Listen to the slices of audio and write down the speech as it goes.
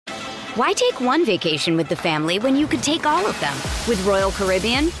Why take one vacation with the family when you could take all of them? With Royal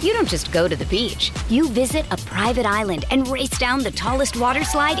Caribbean, you don't just go to the beach. You visit a private island and race down the tallest water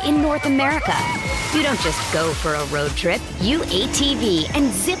slide in North America. You don't just go for a road trip. You ATV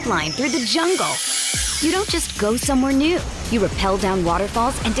and zip line through the jungle. You don't just go somewhere new. You rappel down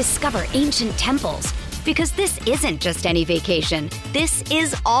waterfalls and discover ancient temples. Because this isn't just any vacation. This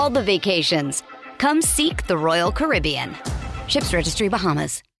is all the vacations. Come seek the Royal Caribbean. Ships Registry,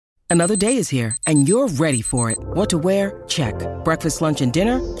 Bahamas. Another day is here, and you're ready for it. What to wear? Check. Breakfast, lunch, and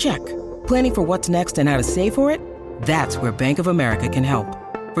dinner? Check. Planning for what's next and how to save for it? That's where Bank of America can help.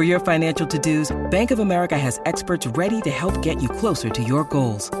 For your financial to-dos, Bank of America has experts ready to help get you closer to your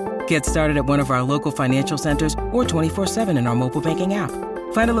goals. Get started at one of our local financial centers or 24/7 in our mobile banking app.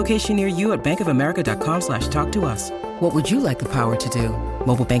 Find a location near you at bankofamerica.com/talktous. What would you like the power to do?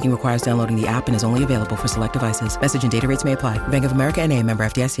 Mobile banking requires downloading the app and is only available for select devices. Message and data rates may apply. Bank of America NA, member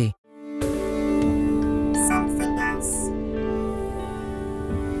FDIC.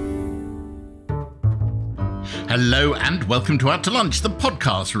 Hello and welcome to Out to Lunch, the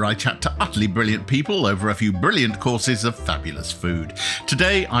podcast where I chat to utterly brilliant people over a few brilliant courses of fabulous food.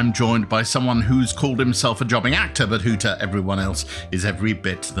 Today I'm joined by someone who's called himself a jobbing actor, but who to everyone else is every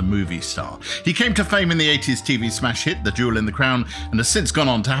bit the movie star. He came to fame in the 80s TV smash hit The Jewel in the Crown and has since gone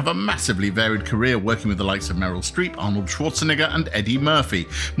on to have a massively varied career working with the likes of Meryl Streep, Arnold Schwarzenegger and Eddie Murphy.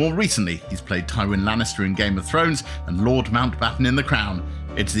 More recently, he's played Tywin Lannister in Game of Thrones and Lord Mountbatten in The Crown.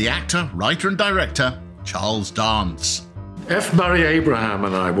 It's the actor, writer and director, Charles Dance. F. Murray Abraham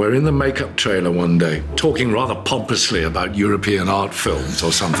and I were in the makeup trailer one day, talking rather pompously about European art films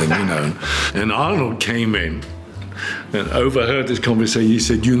or something, you know. And Arnold came in and overheard this conversation. He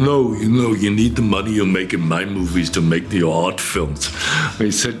said, you know, you need the money you make in my movies to make the art films.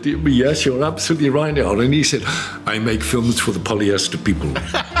 I said, yes, you're absolutely right, Arnold. And he said, I make films for the polyester people.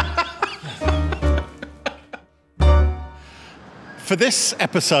 For this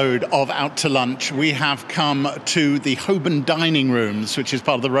episode of Out to Lunch, we have come to the Holborn Dining Rooms, which is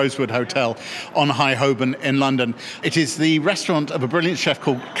part of the Rosewood Hotel on High Holborn in London. It is the restaurant of a brilliant chef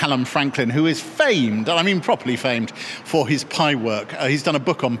called Callum Franklin, who is famed, and I mean properly famed, for his pie work. He's done a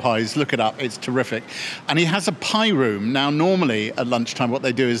book on pies, look it up, it's terrific. And he has a pie room. Now, normally at lunchtime, what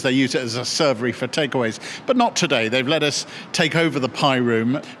they do is they use it as a servery for takeaways, but not today. They've let us take over the pie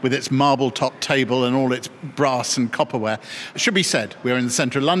room with its marble-top table and all its brass and copperware. It should be said, we're in the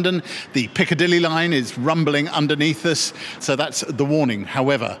centre of London. The Piccadilly line is rumbling underneath us, so that's the warning.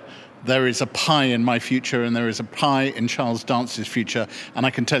 However, there is a pie in my future and there is a pie in Charles Dance's future, and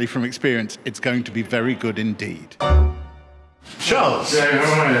I can tell you from experience, it's going to be very good indeed. Charles, Yeah,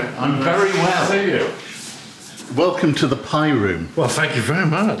 how are you? I'm very well. See you. Welcome to the pie room. Well, thank you very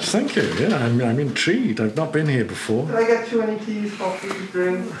much. Thank you. Yeah, I'm intrigued. I've not been here before. Can I get you any teas, coffee,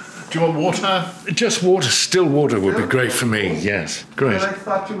 drinks? Do you want water? Just water, still water would be great for me. Yes, great. Can I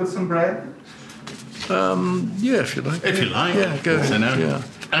start you with some bread? Yeah, if you like. If you like. Yeah, go ahead. So no. Yeah.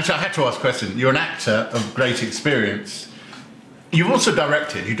 Actually, I had to ask a question. You're an actor of great experience. You've also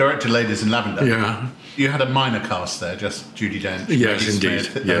directed. You directed Ladies in Lavender. Yeah. You had a minor cast there, just Judi Dench. Yes, Maggie indeed.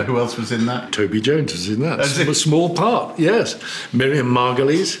 Smith. Yeah. Who else was in that? Toby Jones is in that. Is it? A small part, yes. Miriam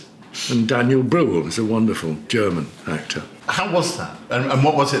Margolyes and Daniel Bruhl is a wonderful German actor. How was that? And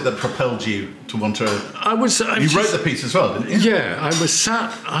what was it that propelled you to want to... I You wrote the piece as well, didn't you? Yeah, I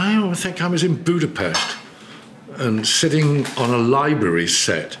think I was in Budapest and sitting on a library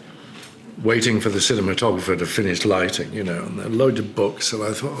set waiting for the cinematographer to finish lighting, you know, and there were loads of books, and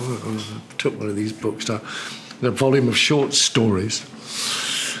I thought, I took one of these books down, a volume of short stories,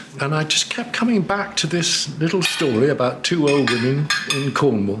 and I just kept coming back to this little story about two old women in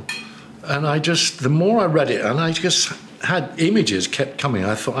Cornwall, and the more I read it, and I just had images kept coming,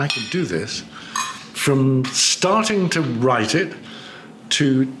 I thought I could do this. From starting to write it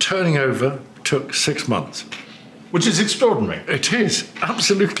to turning over took 6 months. Which is extraordinary. It is,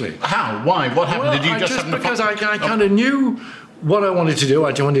 absolutely. How? Why? What happened? Well, Did you just have because I kind of knew what I wanted to do.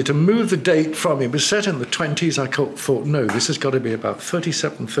 I wanted to move the date from, it was set in the 20s. I thought, no, this has got to be about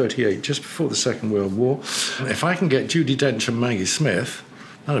 37, 38, just before the Second World War. If I can get Judi Dench and Maggie Smith,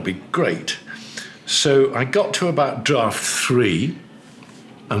 that'd be great. So I got to about draft 3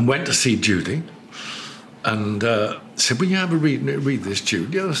 and went to see Judi and said, will you have a read this,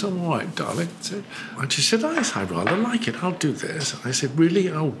 Jude? Yes, all right, darling. And she said, I rather like it. I'll do this. I said, really?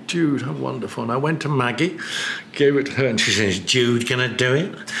 Oh, Jude, how wonderful. And I went to Maggie, gave it to her, and she says, Jude, can I do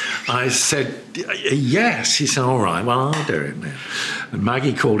it? I said, yes. She said, all right, well, I'll do it now. And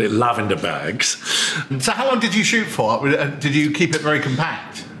Maggie called it Lavender Bags. So how long did you shoot for? Did you keep it very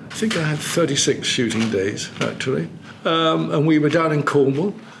compact? I think I had 36 shooting days, actually. And we were down in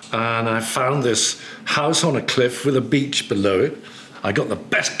Cornwall. and I found this house on a cliff with a beach below it. I got the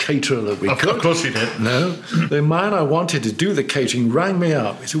best caterer that we could. Of course you did. No. The man I wanted to do the catering rang me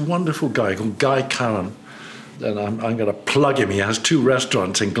up. He's a wonderful guy called Guy Callan. And I'm going to plug him. He has 2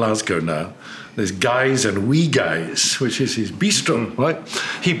 restaurants in Glasgow now. There's Guys and Wee Guys, which is his bistro, right?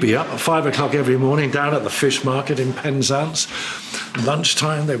 He'd be up at 5 o'clock every morning down at the fish market in Penzance.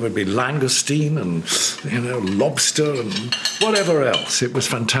 Lunchtime, there would be langoustine and, lobster and whatever else. It was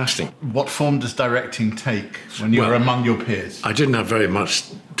fantastic. What form does directing take when you're among your peers? I didn't have very much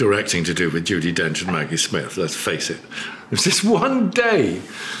directing to do with Judi Dench and Maggie Smith, let's face it. It was this one day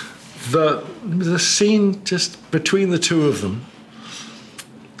that the scene just between the two of them,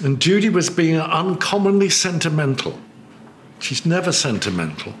 and Judi was being uncommonly sentimental. She's never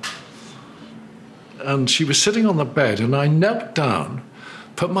sentimental. And she was sitting on the bed, and I knelt down,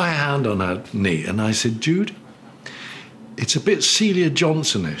 put my hand on her knee, and I said, Jude, it's a bit Celia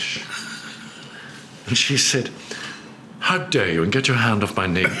Johnson-ish. And she said, how dare you, and get your hand off my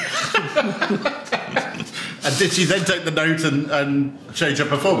knee. And did she then take the note and change her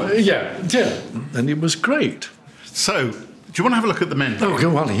performance? Yeah. And it was great. So, do you want to have a look at the menu? Oh,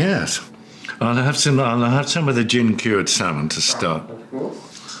 go on, yes. I'll have some of the gin-cured salmon to start. Of course.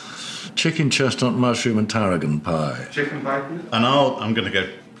 Chicken, chestnut, mushroom, and tarragon pie. Chicken pie, please. And I'm going to go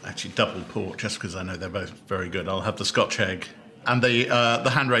actually double pork, just because I know they're both very good. I'll have the Scotch egg and the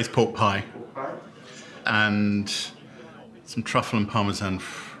hand-raised pork pie. Pork pie. And some truffle and parmesan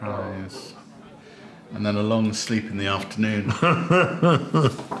fries. And then a long sleep in the afternoon.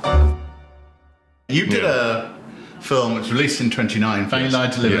 You did a film which was released in 1929, Fanny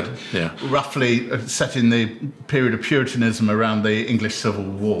Lied Delivered, roughly set in the period of Puritanism around the English Civil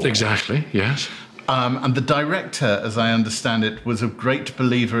War. Exactly, yes. And the director, as I understand it, was a great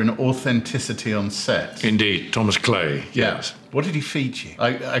believer in authenticity on set. Indeed, Thomas Clay, yes. What did he feed you?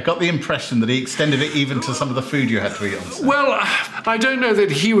 I got the impression that he extended it even to some of the food you had to eat on set. Well, I don't know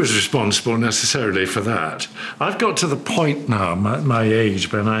that he was responsible necessarily for that. I've got to the point now, my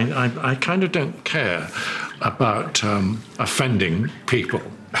age, when I kind of don't care about offending people.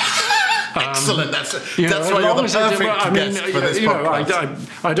 Excellent. That's why you're the perfect guest for this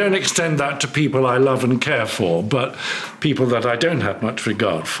podcast. I don't extend that to people I love and care for, but people that I don't have much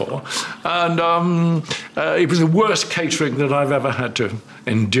regard for. And it was the worst catering that I've ever had to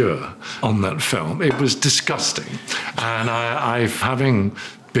endure on that film. It was disgusting. And I've having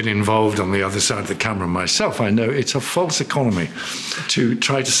been involved on the other side of the camera myself, I know it's a false economy to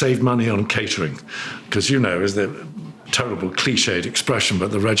try to save money on catering. Because, is the terrible cliched expression,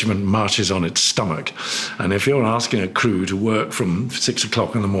 but the regiment marches on its stomach. And if you're asking a crew to work from 6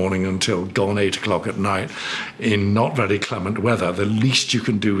 o'clock in the morning until gone 8 o'clock at night in not very clement weather, the least you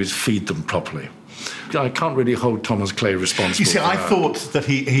can do is feed them properly. I can't really hold Thomas Clay responsible. You see, for I that. thought that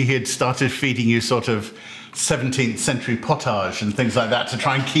he had started feeding you sort of 17th century pottage and things like that to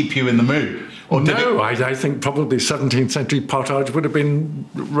try and keep you in the mood. Or I think probably 17th century pottage would have been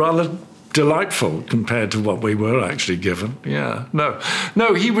rather delightful compared to what we were actually given. Yeah,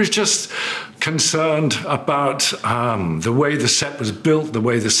 no, he was just concerned about the way the set was built, the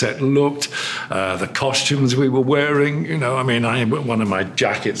way the set looked, the costumes we were wearing. One of my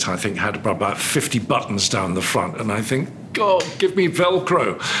jackets, I think, had about 50 buttons down the front, and I think, God, give me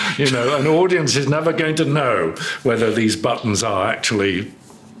Velcro. An audience is never going to know whether these buttons are actually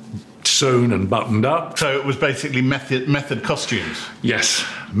sewn and buttoned up. So it was basically method costumes. Yes,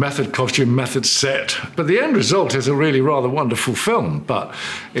 method costume, method set. But the end result is a really rather wonderful film, but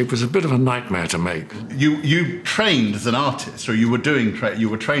it was a bit of a nightmare to make. You trained as an artist, or you were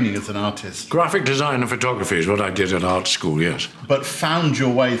training as an artist. Graphic design and photography is what I did at art school, yes. But found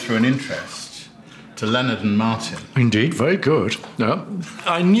your way through an interest to Leonard and Martin. Indeed, very good. No,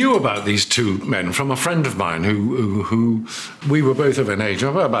 I knew about these two men from a friend of mine who we were both of an age,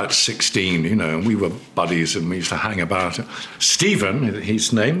 about 16, and we were buddies and we used to hang about. Stephen,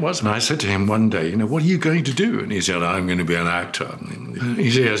 his name was, and I said to him one day, what are you going to do? And he said, I'm going to be an actor. He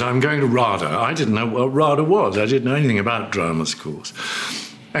says, I'm going to RADA. I didn't know what RADA was. I didn't know anything about drama schools.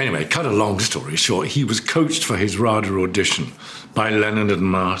 Anyway, cut a long story short, he was coached for his RADA audition by Leonard and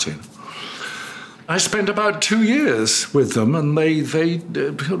Martin. I spent about 2 years with them, and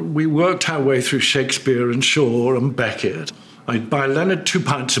we worked our way through Shakespeare and Shaw and Beckett. I'd buy Leonard 2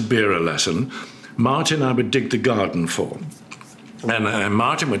 pints of beer a lesson. Martin I would dig the garden for. And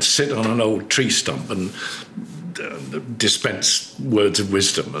Martin would sit on an old tree stump and dispense words of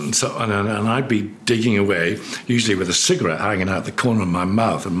wisdom, and I'd be digging away, usually with a cigarette hanging out the corner of my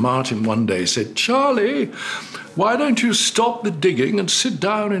mouth. And Martin one day said, "Charlie, why don't you stop the digging and sit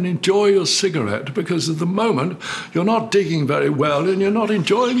down and enjoy your cigarette? Because at the moment you're not digging very well and you're not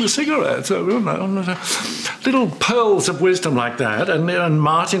enjoying the cigarette." So, little pearls of wisdom like that. And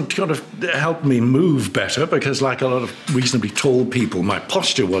Martin kind of helped me move better because, like a lot of reasonably tall people, my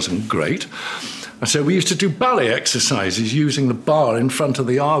posture wasn't great. And so we used to do ballet exercises using the bar in front of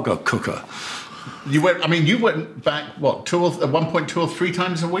the Argo cooker. You went back, what, at one point 2 or 3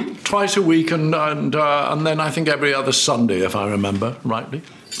 times a week? Twice a week, and then I think every other Sunday, if I remember rightly.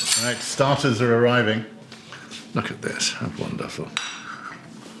 Right, starters are arriving. Look at this, how wonderful.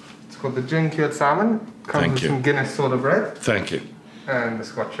 It's called the gin-cured salmon. Comes Thank with you. some Guinness soda bread. Thank you. And the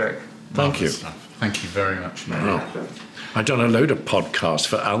Scotch egg. Thank you. Thank you very much. Oh. I've done a load of podcasts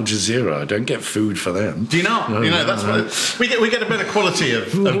for Al Jazeera. I don't get food for them. Do you not? No, That's what we get a better quality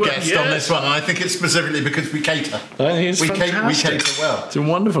of guests yes. on this one, and I think it's specifically because we cater. I think it's we fantastic. cater well. It's a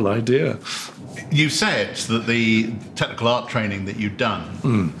wonderful idea. You said that the technical art training that you'd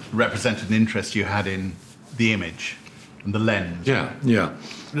done represented an interest you had in the image and the lens. Yeah.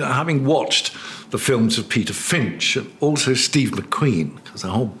 Having watched the films of Peter Finch and also Steve McQueen, because a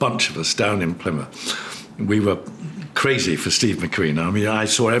whole bunch of us down in Plymouth, we were crazy for Steve McQueen. I mean, I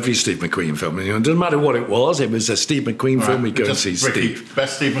saw every Steve McQueen film. It doesn't matter what it was a Steve McQueen film, we'd go and see Ricky, Steve.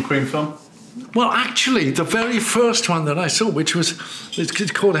 Best Steve McQueen film? Well, actually, the very first one that I saw,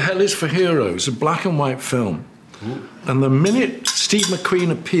 it's called Hell is for Heroes, a black and white film. Ooh. And the minute Steve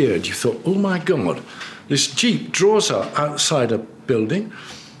McQueen appeared, you thought, oh my God, this Jeep draws up outside a building,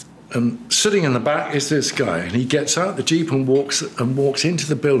 and sitting in the back is this guy, and he gets out the Jeep and walks into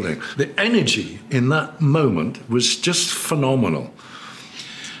the building. The energy in that moment was just phenomenal.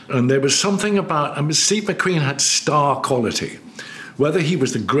 And there was something about, Steve McQueen had star quality. Whether he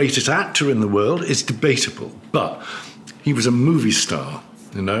was the greatest actor in the world is debatable, but he was a movie star,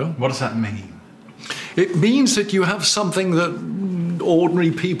 you know? What does that mean? It means that you have something that ordinary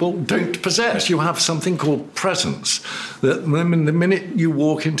people don't possess. You have something called presence. That the minute you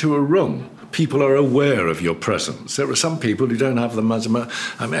walk into a room, people are aware of your presence. There are some people who don't have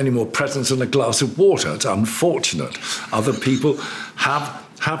any more presence than a glass of water. It's unfortunate. Other people have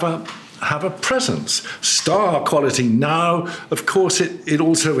a presence. Star quality. Now, of course, it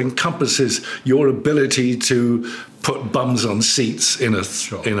also encompasses your ability to put bums on seats in a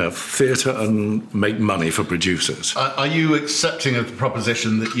theatre and make money for producers. Are you accepting of the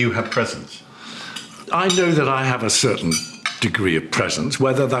proposition that you have presence? I know that I have a certain degree of presence,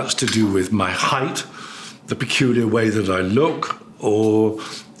 whether that's to do with my height, the peculiar way that I look, or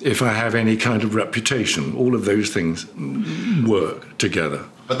if I have any kind of reputation. All of those things work together.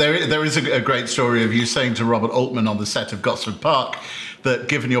 But there is a great story of you saying to Robert Altman on the set of Gosford Park that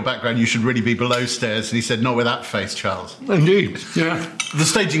given your background you should really be below stairs, and he said, "Not with that face, Charles." Indeed, yeah. The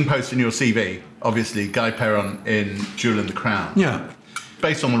staging post in your CV, obviously, Guy Perron in Jewel in the Crown. Yeah.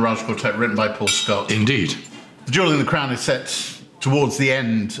 Based on the Raj Quartet, written by Paul Scott. Indeed. The Jewel in the Crown is set towards the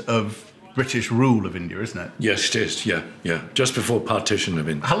end of British rule of India, isn't it? Yes, it is, yeah. Just before partition of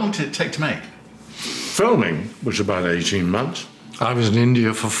India. How long did it take to make? Filming was about 18 months. I was in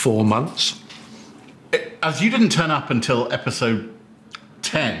India for 4 months. As you didn't turn up until episode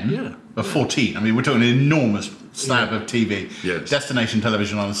 10 or 14, I mean, we're talking an enormous slab of TV. Yes. Destination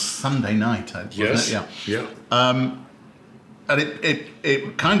television on a Sunday night, wasn't it? Yeah. And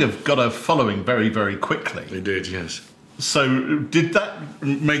it kind of got a following very, very quickly. It did, yes. So did that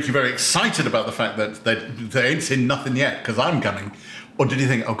make you very excited about the fact that they ain't seen nothing yet, because I'm coming? Or did you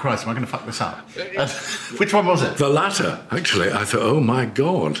think, oh Christ, am I going to fuck this up? Which one was it? The latter, actually. I thought, oh my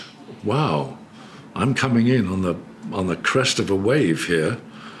God, wow, I'm coming in on the crest of a wave here.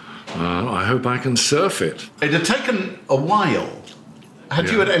 I hope I can surf it. It had taken a while. Had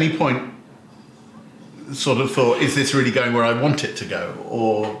you at any point sort of thought, is this really going where I want it to go?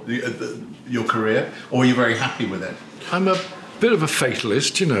 Or your career? Or were you very happy with it? I'm a bit of a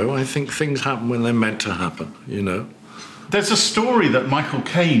fatalist, you know. I think things happen when they're meant to happen, you know. There's a story that Michael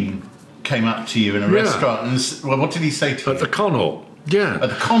Caine came up to you in a restaurant and, well, what did he say to you? At the Connaught, yeah. At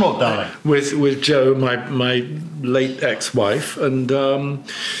the Connaught Dining? With Jo, my late ex-wife, and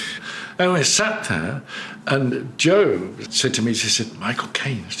I sat there, and Jo said to me, she said, "Michael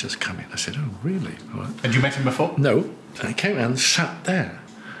Caine has just come in." I said, "Oh, really?" Had you met him before? No. And he came and sat there.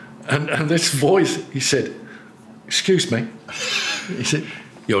 And this voice, he said, "Excuse me." He said,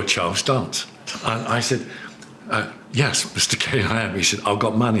 "You're Charles Dance." And I said, "Yes, Mr. Caine, I am." He said, "I've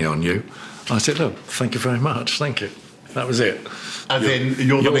got money on you." I said, "Oh, thank you very much, thank you." That was it. As in,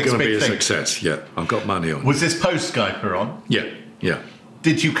 you're the next going to be big a thing. success. Yeah, I've got money on. Was this post-Skype we're on? Yeah.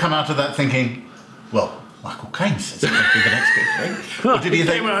 Did you come out of that thinking, well, Michael Caine says it's going to be the next big thing? Or did you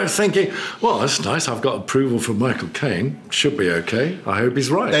think... I was thinking, well, that's nice. I've got approval from Michael Caine. Should be okay. I hope he's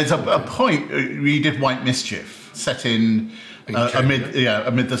right. There's a point where you did White Mischief, set in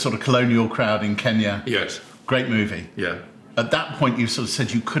amid the sort of colonial crowd in Kenya. Yes. Great movie. Yeah. At that point, you sort of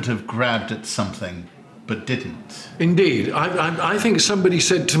said you could have grabbed at something, but didn't. Indeed. I think somebody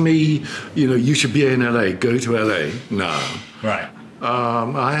said to me, you should be in LA. Go to LA. No. Right.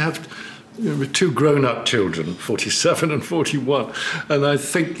 I have two grown-up children, 47 and 41, and I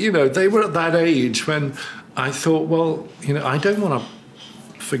think, they were at that age when I thought, well, I don't want to,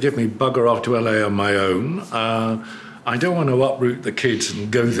 forgive me, bugger off to LA on my own. I don't want to uproot the kids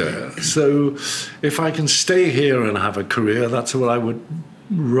and go there. So if I can stay here and have a career, that's what I would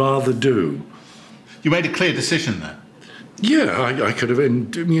rather do. You made a clear decision then? Yeah, I could have,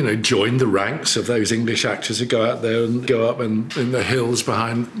 joined the ranks of those English actors who go out there and go up in the hills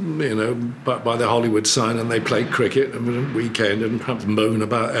behind, by the Hollywood sign, and they play cricket on a weekend and perhaps moan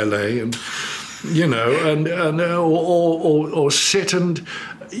about LA and, or sit and,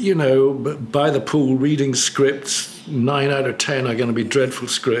 by the pool reading scripts. 9 out of 10 are going to be dreadful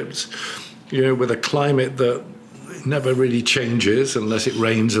scripts, with a climate that never really changes unless it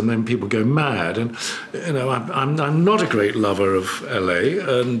rains, and then people go mad. And I'm not a great lover of LA,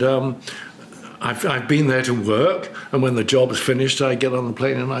 and I've been there to work, and when the job's finished, I get on the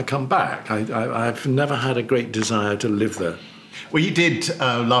plane and I come back. I've never had a great desire to live there. Well, you did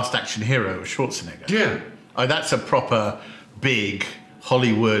Last Action Hero with Schwarzenegger. Yeah. That's a proper big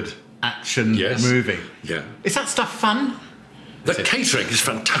Hollywood action movie. Yeah. Is that stuff fun? The catering is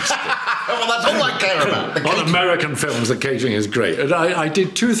fantastic. Well, that's all I care about. On American films, the catering is great. And I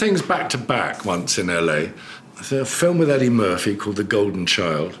did two things back to back once in LA. There's a film with Eddie Murphy called The Golden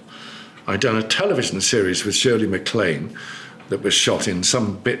Child. I'd done a television series with Shirley MacLaine that was shot in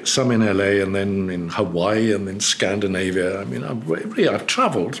some in LA and then in Hawaii and then Scandinavia. I mean, I've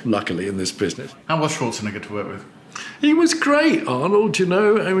travelled, luckily, in this business. How was Schwarzenegger to work with? He was great, Arnold,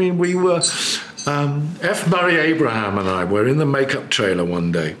 I mean, we were... F. Murray Abraham and I were in the makeup trailer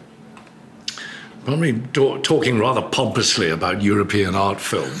one day, probably talking rather pompously about European art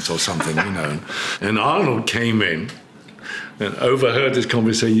films or something, And Arnold came in and overheard this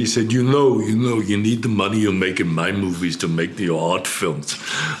conversation. He said, you need the money you make in my movies to make the art films.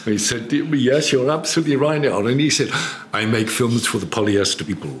 He said, yes, you're absolutely right, Arnold. And he said, I make films for the polyester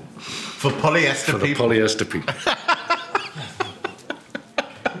people. For polyester people? For the polyester people.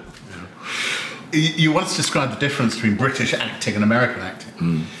 You once described the difference between British acting and American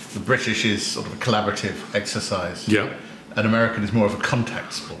acting. The British is sort of a collaborative exercise. Yeah. And American is more of a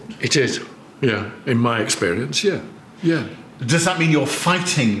contact sport. It is, yeah. In my experience, yeah. Does that mean you're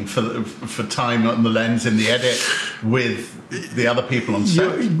fighting for time on the lens in the edit with the other people on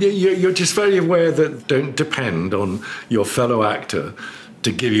set? You're just very aware that don't depend on your fellow actor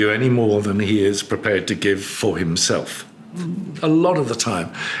to give you any more than he is prepared to give for himself. A lot of the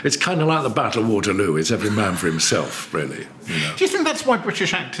time. It's kind of like the Battle of Waterloo. It's every man for himself, really. Do you think that's why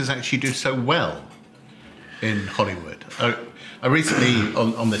British actors actually do so well in Hollywood? I recently,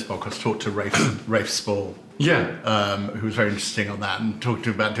 on this podcast, talked to Rafe Spall. Yeah. Who was very interesting on that, and talked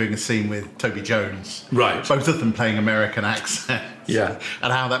about doing a scene with Toby Jones. Right. Both of them playing American accents. Yeah.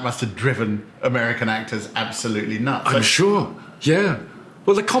 And how that must have driven American actors absolutely nuts. I'm sure. Yeah.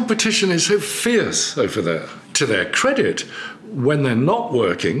 Well, the competition is so fierce over there. To their credit, when they're not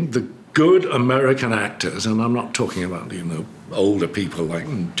working, the good American actors, and I'm not talking about, older people like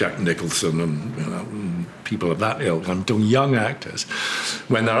Jack Nicholson and people of that ilk, I'm talking young actors.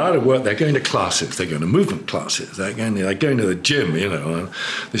 When they're out of work, they're going to classes, they're going to movement classes, they're going to the gym,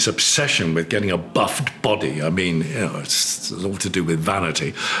 this obsession with getting a buffed body. I mean, it's all to do with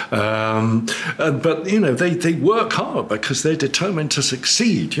vanity. But they work hard because they're determined to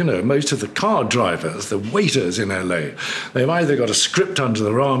succeed. Most of the car drivers, the waiters in LA, they've either got a script under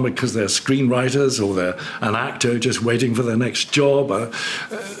their arm because they're screenwriters or they're an actor just waiting for their next job.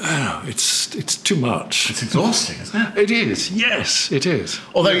 It's too much. It's exhausting, isn't it? It is. Yes, it is.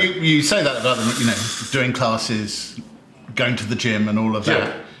 Although you say that about them, doing classes, going to the gym, and all of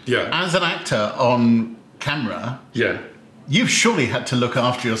that. Yeah. As an actor on camera, yeah, you've surely had to look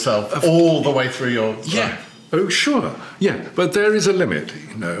after yourself all the way through your life. Oh, sure. Yeah, but there is a limit.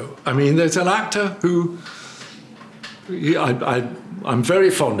 I mean, there's an actor who. I'm very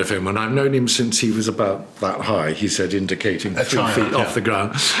fond of him, and I've known him since he was about that high, he said, indicating 3 feet off the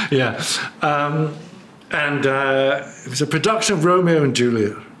ground. Yeah. And it was a production of Romeo and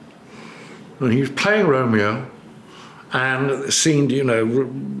Juliet. And he was playing Romeo, and seen,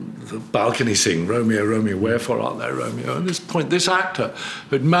 the balcony scene, Romeo, Romeo, wherefore art thou, Romeo? At this point, this actor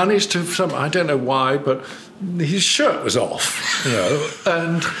had managed to, I don't know why, but his shirt was off,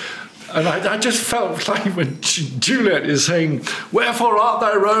 and I just felt like when Juliet is saying, wherefore art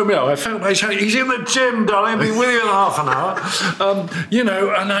thou, Romeo? I felt like saying, he's in the gym, darling, be with you in half an hour.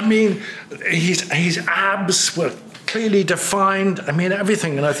 And I mean, his abs were clearly defined. I mean,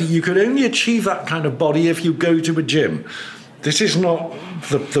 everything. And I think you could only achieve that kind of body if you go to a gym. This is not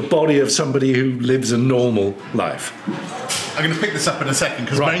the body of somebody who lives a normal life. I'm going to pick this up in a second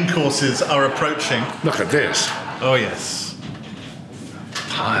because main courses are approaching. Look at this. Oh, yes.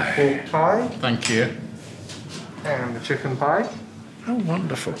 Pork pie. Thank you. And the chicken pie. How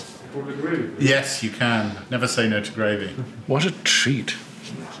wonderful. Yes, you can. Never say no to gravy. What a treat.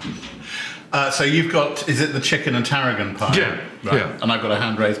 So you've got, is it the chicken and tarragon pie? Yeah. Right. Yeah. And I've got a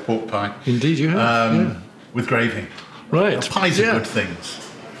hand-raised pork pie. Indeed you have. With gravy. Right. Pies are good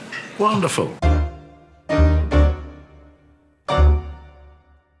things. Wonderful.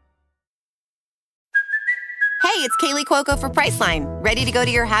 Hey, it's Kaylee Cuoco for Priceline. Ready to go to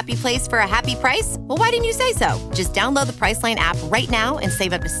your happy place for a happy price? Well, why didn't you say so? Just download the Priceline app right now and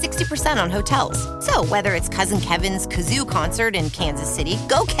save up to 60% on hotels. So whether it's Cousin Kevin's Kazoo Concert in Kansas City,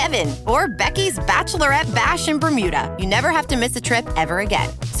 go Kevin, or Becky's Bachelorette Bash in Bermuda, you never have to miss a trip ever again.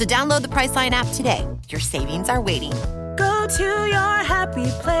 So download the Priceline app today. Your savings are waiting. Go to your happy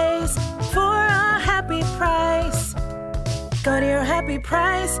place for a happy price. Go to your happy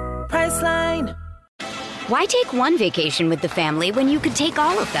price, Priceline. Why take one vacation with the family when you could take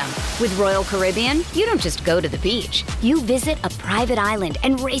all of them? With Royal Caribbean, you don't just go to the beach. You visit a private island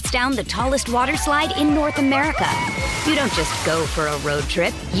and race down the tallest water slide in North America. You don't just go for a road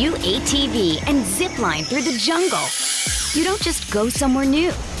trip. You ATV and zip line through the jungle. You don't just go somewhere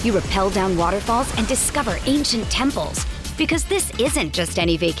new. You rappel down waterfalls and discover ancient temples. Because this isn't just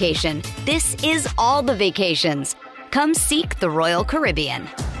any vacation. This is all the vacations. Come seek the Royal Caribbean.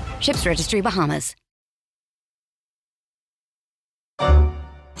 Ships Registry, Bahamas.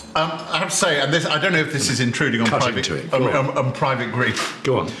 I have to say, and this, I don't know if this is intruding on private grief.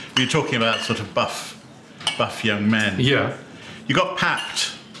 Go on. You're talking about sort of buff young men. Yeah. You got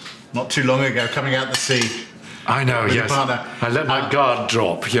papped not too long ago, coming out the sea. I know, yes. I let my guard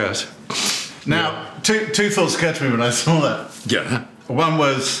drop, yes. Now, two thoughts occurred to me when I saw that. Yeah. One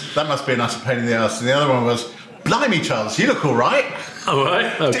was, that must be an utter pain in the arse, and the other one was, blimey, Charles, you look all right. All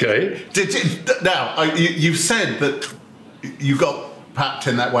right, okay. Now, you've said that you got papped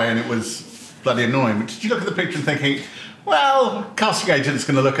in that way and it was bloody annoying, but did you look at the picture and thinking, well, casting agent's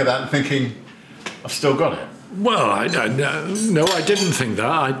going to look at that and thinking, I've still got it? Well, I didn't think that.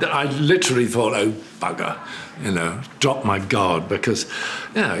 I literally thought, oh, bugger, dropped my guard because,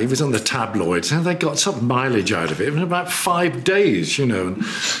 he was on the tabloids and they got some mileage out of it in about 5 days, and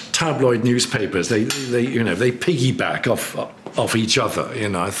tabloid newspapers, they piggyback off each other,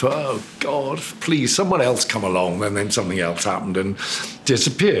 I thought, oh, God, please, someone else come along, and then something else happened and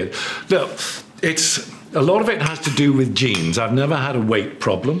disappeared. Look, a lot of it has to do with genes. I've never had a weight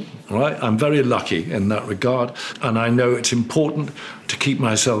problem, right? I'm very lucky in that regard, and I know it's important to keep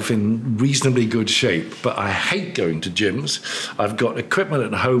myself in reasonably good shape, but I hate going to gyms. I've got equipment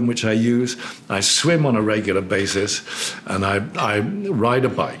at home which I use. I swim on a regular basis, and I ride a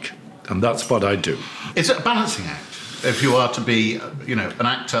bike, and that's what I do. Is it a balancing act if you are to be, an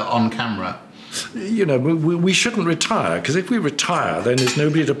actor on camera? We shouldn't retire, because if we retire, then there's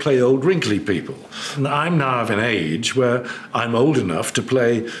nobody to play old wrinkly people. And I'm now of an age where I'm old enough to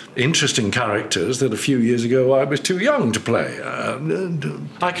play interesting characters that a few years ago I was too young to play.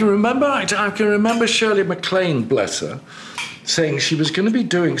 I can remember Shirley MacLaine, bless her, saying she was going to be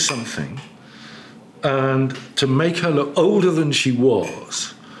doing something, and to make her look older than she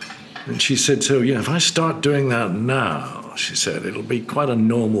was. And she said, so, if I start doing that now, she said, it'll be quite a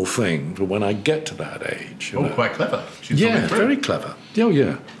normal thing for when I get to that age. Quite clever. Yeah, very clever. Oh,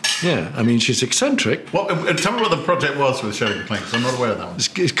 yeah. Yeah, I mean, she's eccentric. Tell me what the project was with Shirley MacLaine, because I'm not aware of that one.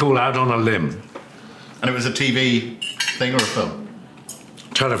 It's called Out on a Limb. And it was a TV thing or a film?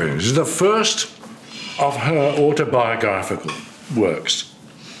 Television. This is the first of her autobiographical works,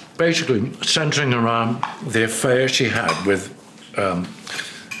 basically centering around the affair she had with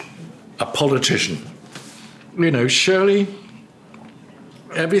a politician. Shirley,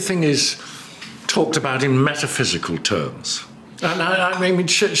 everything is talked about in metaphysical terms. And I mean,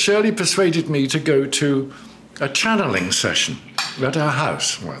 Shirley persuaded me to go to a channeling session at her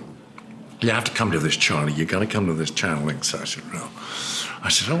house. Well, you have to come to this, Charlie. You're going to come to this channeling session. Well, I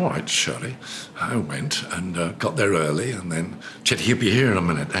said, all right, Shirley. I went and got there early, and then she said, he'll be here in a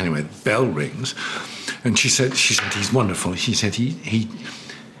minute. Anyway, the bell rings. And she said, he's wonderful. She said, he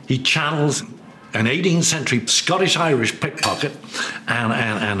channels an 18th century Scottish-Irish pickpocket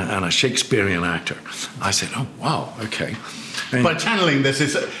and a Shakespearean actor. I said, oh, wow, okay. And by channeling this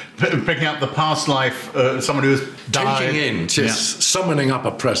is picking up the past life, someone who has died. Taking in, just summoning up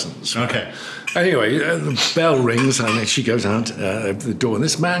a presence. Right? Okay. Anyway, the bell rings and she goes out the door, and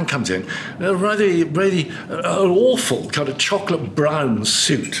this man comes in, rather awful kind of chocolate brown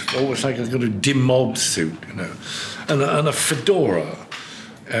suit, almost like a kind of dim mob suit, you know, and a fedora.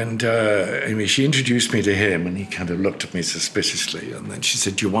 And anyway, she introduced me to him, and he kind of looked at me suspiciously. And then she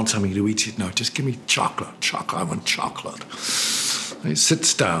said, "Do you want something to eat?" He said, "No, just give me chocolate. I want chocolate." And he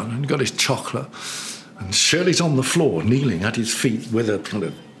sits down and got his chocolate. And Shirley's on the floor, kneeling at his feet with a kind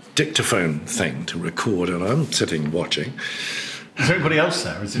of dictaphone thing to record. And I'm sitting watching. Is there anybody else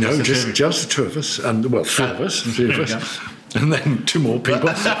there? Is it No, just the two of us. And, well, three of us. And then two more people.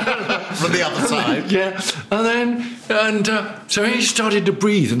 From the other side. Yeah. So he started to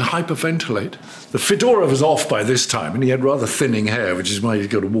breathe and hyperventilate. The fedora was off by this time, and he had rather thinning hair, which is why he's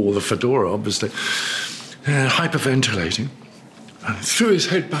got to wear the fedora, obviously. Hyperventilating. And threw his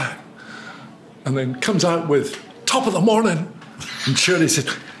head back. And then comes out with, "Top of the morning." And Shirley said,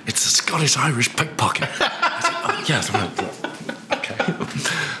 "It's a Scottish-Irish pickpocket." I said, "Oh, yes, well, okay."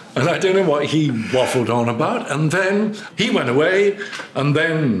 And I don't know what he waffled on about. And then he went away. And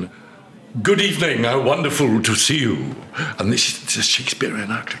then, "Good evening, how wonderful to see you." And this is a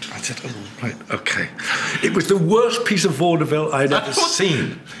Shakespearean actor. I said, "Oh, right, okay." It was the worst piece of vaudeville I'd ever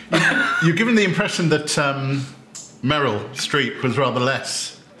seen. You're given the impression that Meryl Streep was rather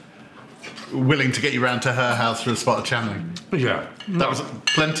less willing to get you round to her house for a spot of channeling. Yeah. That was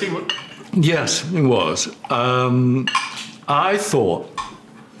plenty? Yes, it was. I thought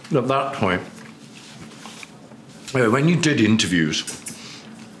at that point, when you did interviews,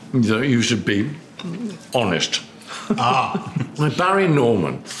 you should be honest. Barry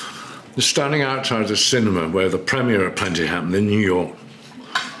Norman was standing outside the cinema where the premiere of Plenty happened in New York.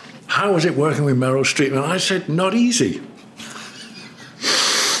 "How was it working with Meryl Streep?" And I said, "Not easy."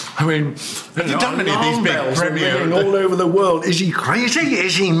 I mean, have you done many of these big premieres all over the world? Is he crazy?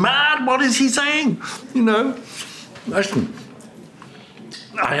 Is he mad? What is he saying? You know, listen,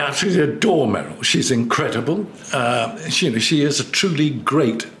 I absolutely adore Meryl. She's incredible. She is a truly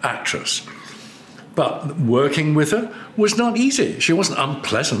great actress. But working with her was not easy. She wasn't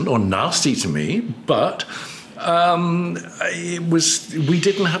unpleasant or nasty to me, but we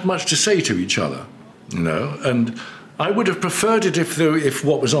didn't have much to say to each other, you know, and I would have preferred it if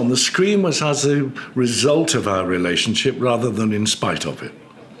what was on the screen was as a result of our relationship rather than in spite of it.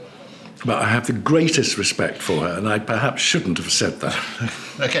 But I have the greatest respect for her, and I perhaps shouldn't have said that.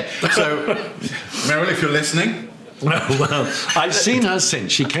 Okay, so, Meryl, if you're listening... Well, I've seen her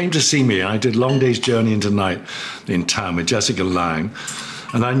since. She came to see me. I did Long Day's Journey into Night in town with Jessica Lange,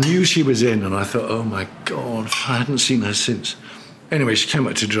 and I knew she was in, and I thought, oh, my God, I hadn't seen her since. Anyway, she came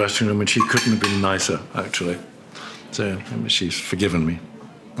up to the dressing room, and she couldn't have been nicer, actually. So she's forgiven me,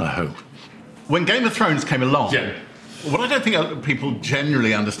 I hope. When Game of Thrones came along, yeah. What I don't think people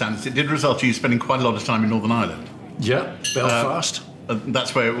generally understand is it did result in you spending quite a lot of time in Northern Ireland. Yeah, Belfast.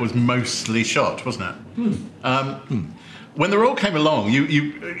 That's where it was mostly shot, wasn't it? When the role came along,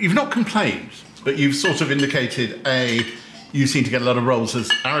 you've not complained, but you've sort of indicated, you seem to get a lot of roles as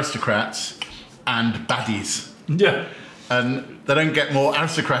aristocrats and baddies. Yeah. And they don't get more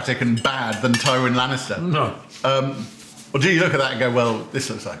aristocratic and bad than Tywin Lannister. No. Or do you look at that and go, well, this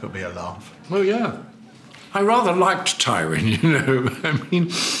looks like it'll be a laugh? Well, yeah. I rather liked Tywin, you know. I mean,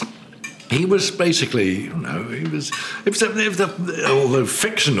 he was basically, you know, although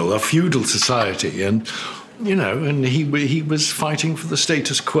fictional, a feudal society, and, you know, and he was fighting for the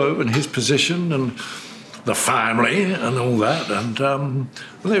status quo and his position and the family and all that, and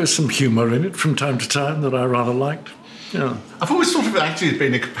there was some humour in it from time to time that I rather liked. Yeah. I've always thought of it actually as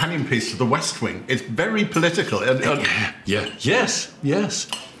being a companion piece to The West Wing. It's very political. Yes.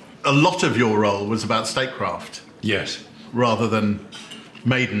 A lot of your role was about statecraft. Yes. Rather than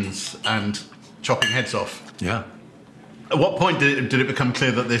maidens and chopping heads off. Yeah. At what point did it become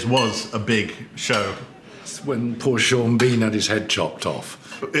clear that this was a big show? It's when poor Sean Bean had his head chopped off.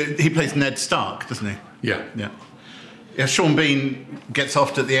 He plays Ned Stark, doesn't he? Yeah. Yeah, Sean Bean gets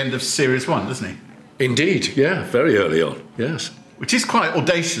offed at the end of Series 1, doesn't he? Indeed, yeah, very early on, yes. Which is quite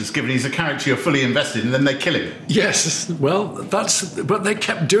audacious, given he's a character you're fully invested in, and then they kill him. Yes, well, but they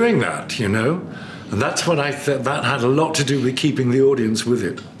kept doing that, you know, and that's what I thought, that had a lot to do with keeping the audience with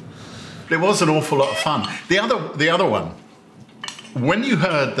it. It was an awful lot of fun. The other one, when you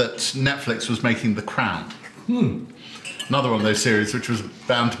heard that Netflix was making The Crown, Another one of those series which was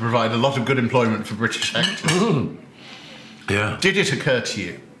bound to provide a lot of good employment for British actors. Yeah. Did it occur to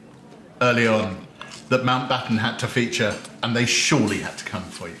you early on that Mountbatten had to feature and they surely had to come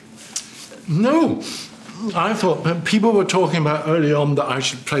for you? No. I thought people were talking about early on that I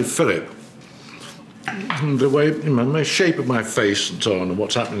should play Philip. And the way, my shape of my face and so on, and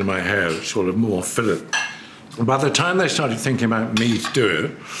what's happening to my hair, it's sort of more Philip. And by the time they started thinking about me to do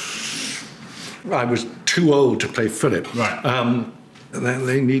it, I was too old to play Philip. Right. And then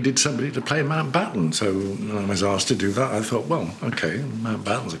they needed somebody to play Mountbatten, so when I was asked to do that. I thought, well, OK,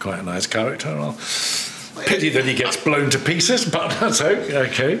 Mountbatten's quite a nice character. Pity that he gets blown to pieces, but that's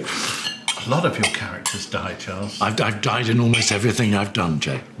OK. A lot of your characters die, Charles. I've died in almost everything I've done,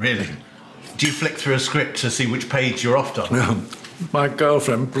 Jay. Really? Do you flick through a script to see which page you're off on? My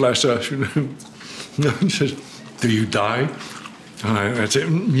girlfriend, bless her, she says, do you die? And I said,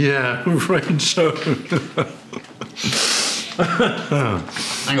 yeah, I'm afraid so.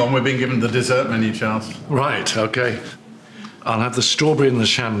 Hang on, we're being given the dessert menu, Charles. Right, OK. I'll have the strawberry and the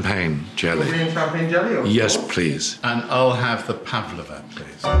champagne jelly. Strawberry and champagne jelly? Or Yes, please. And I'll have the pavlova,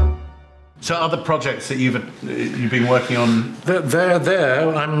 please. So other projects that you've been working on? They're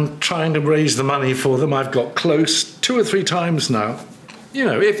there. I'm trying to raise the money for them. I've got close 2 or 3 times now. You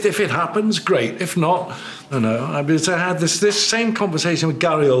know, if it happens, great. If not, I had this same conversation with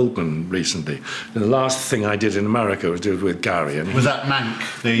Gary Oldman recently. The last thing I did in America was with Gary. And was that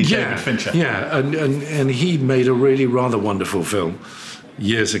Mank, the David Fincher? Yeah, and he made a really rather wonderful film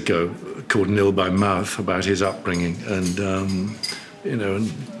years ago called Nil by Mouth about his upbringing. And,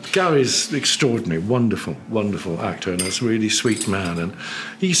 and Gary's extraordinary, wonderful, wonderful actor and a really sweet man. And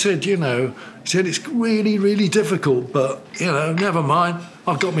he said, it's really, really difficult, but, never mind.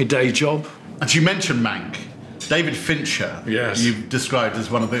 I've got my day job. And you mentioned Mank. David Fincher, yes, you've described as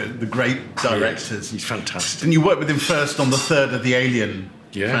one of the great directors. Yes, he's fantastic. And you worked with him first on the third of the Alien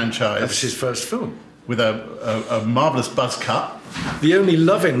franchise. That was his first film. With a marvellous buzz cut. The only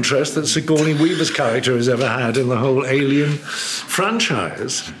love interest that Sigourney Weaver's character has ever had in the whole Alien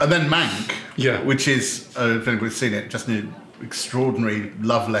franchise. And then Mank, which is, if anybody's seen it, just an extraordinary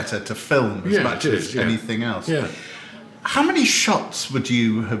love letter to film as much as anything else. Yeah. How many shots would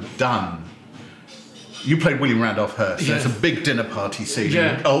you have done? You played William Randolph Hearst. So it's a big dinner party scene.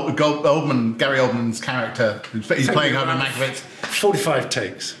 Yeah. Gary Oldman's character, he's playing Herman Mankiewicz. 45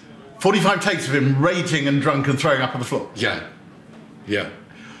 takes. 45 takes of him raging and drunk and throwing up on the floor. Yeah.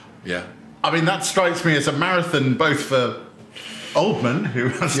 I mean, that strikes me as a marathon, both for Oldman, who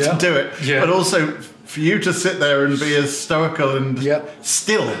has to do it, but also for you to sit there and be as stoical and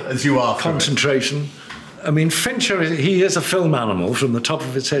still as you are. Concentration. I mean, Fincher, he is a film animal from the top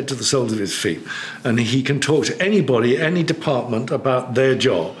of his head to the soles of his feet. And he can talk to anybody, any department about their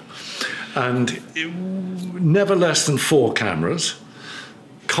job. And never less than 4 cameras.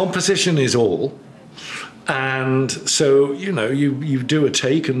 Composition is all. And so, you do a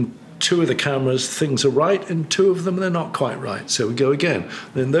take and 2 of the cameras, things are right, and 2 of them, they're not quite right. So we go again.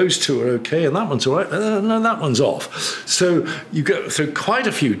 Then those 2 are okay, and that one's all right, no, that one's off. So you go through quite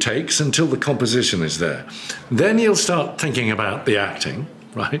a few takes until the composition is there. Then you'll start thinking about the acting,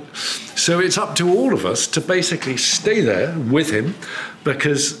 right? So it's up to all of us to basically stay there with him,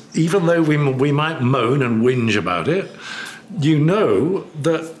 because even though we might moan and whinge about it,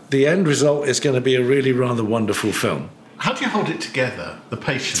 that the end result is going to be a really rather wonderful film. How do you hold it together, the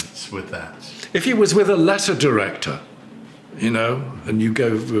patience with that? If he was with a lesser director, and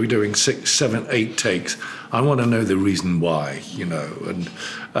we're doing 6, 7, 8 takes, I want to know the reason why,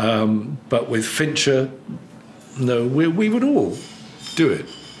 but with Fincher, no, we would all do it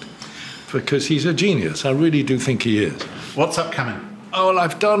because he's a genius. I really do think he is. What's upcoming? Oh, well,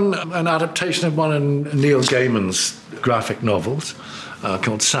 I've done an adaptation of one of Neil Gaiman's graphic novels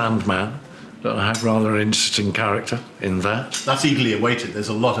called Sandman. I have rather an interesting character in that. That's eagerly awaited. There's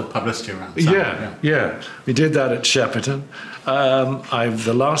a lot of publicity around Sandman. Yeah. We did that at Shepperton.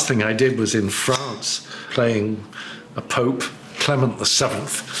 The last thing I did was in France, playing a pope, Clement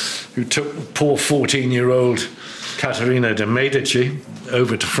VII, who took poor 14-year-old Caterina de Medici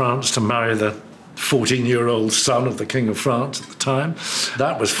over to France to marry the 14-year-old son of the King of France at the time.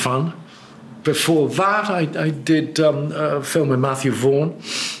 That was fun. Before that, I did a film with Matthew Vaughn,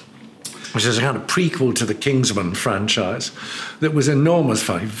 which is a kind of prequel to the Kingsman franchise, that was enormous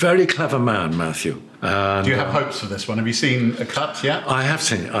fun. Very clever man, Matthew. And, do you have hopes for this one? Have you seen a cut yet? I have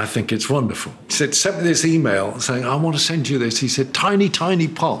seen it. I think it's wonderful. He sent me this email saying, I want to send you this. He said, tiny, tiny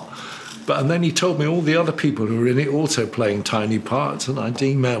part. And then he told me all the other people who were in it also playing tiny parts, and I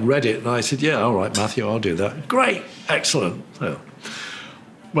read it, and I said, yeah, all right, Matthew, I'll do that. Great, excellent. So,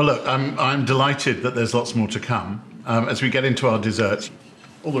 Well, look, I'm delighted that there's lots more to come. As we get into our desserts,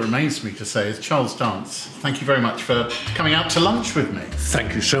 all that remains for me to say is, Charles Dance, thank you very much for coming out to lunch with me.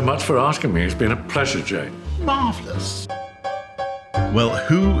 Thank you so much for asking me. It's been a pleasure, Jay. Marvellous. Well,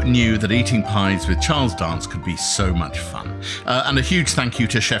 who knew that eating pies with Charles Dance could be so much fun? And a huge thank you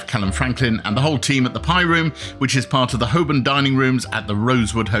to Chef Callum Franklin and the whole team at the Pie Room, which is part of the Holborn Dining Rooms at the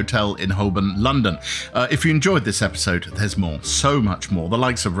Rosewood Hotel in Holborn, London. If you enjoyed this episode, there's more, so much more. The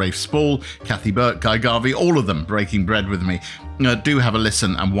likes of Rafe Spall, Kathy Burke, Guy Garvey, all of them breaking bread with me. Do have a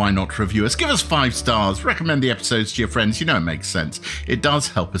listen, and why not review us? Give us 5 stars, recommend the episodes to your friends. You know it makes sense. It does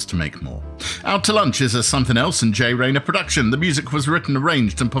help us to make more. Out to Lunch is a Something Else and Jay Rayner production. The music was written,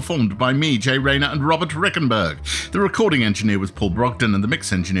 arranged and performed by me, Jay Rayner, and Robert Rickenberg. The recording engineer was Paul Brogden and the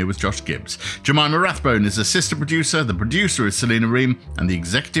mix engineer was Josh Gibbs. Jemima Rathbone is assistant producer, the producer is Selena Ream, and the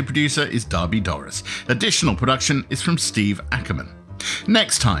executive producer is Darby Doris. Additional production is from Steve Ackerman.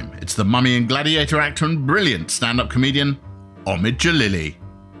 Next time, it's the Mummy and Gladiator actor and brilliant stand-up comedian, Omid Jalili.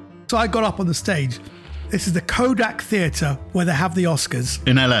 So I got up on the stage. This is the Kodak Theatre where they have the Oscars.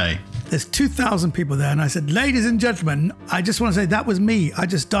 In LA. There's 2,000 people there, and I said, ladies and gentlemen, I just want to say that was me. I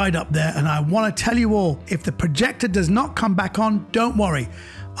just died up there, and I want to tell you all, if the projector does not come back on, don't worry.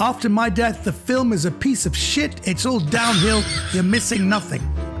 After my death, the film is a piece of shit. It's all downhill. You're missing nothing.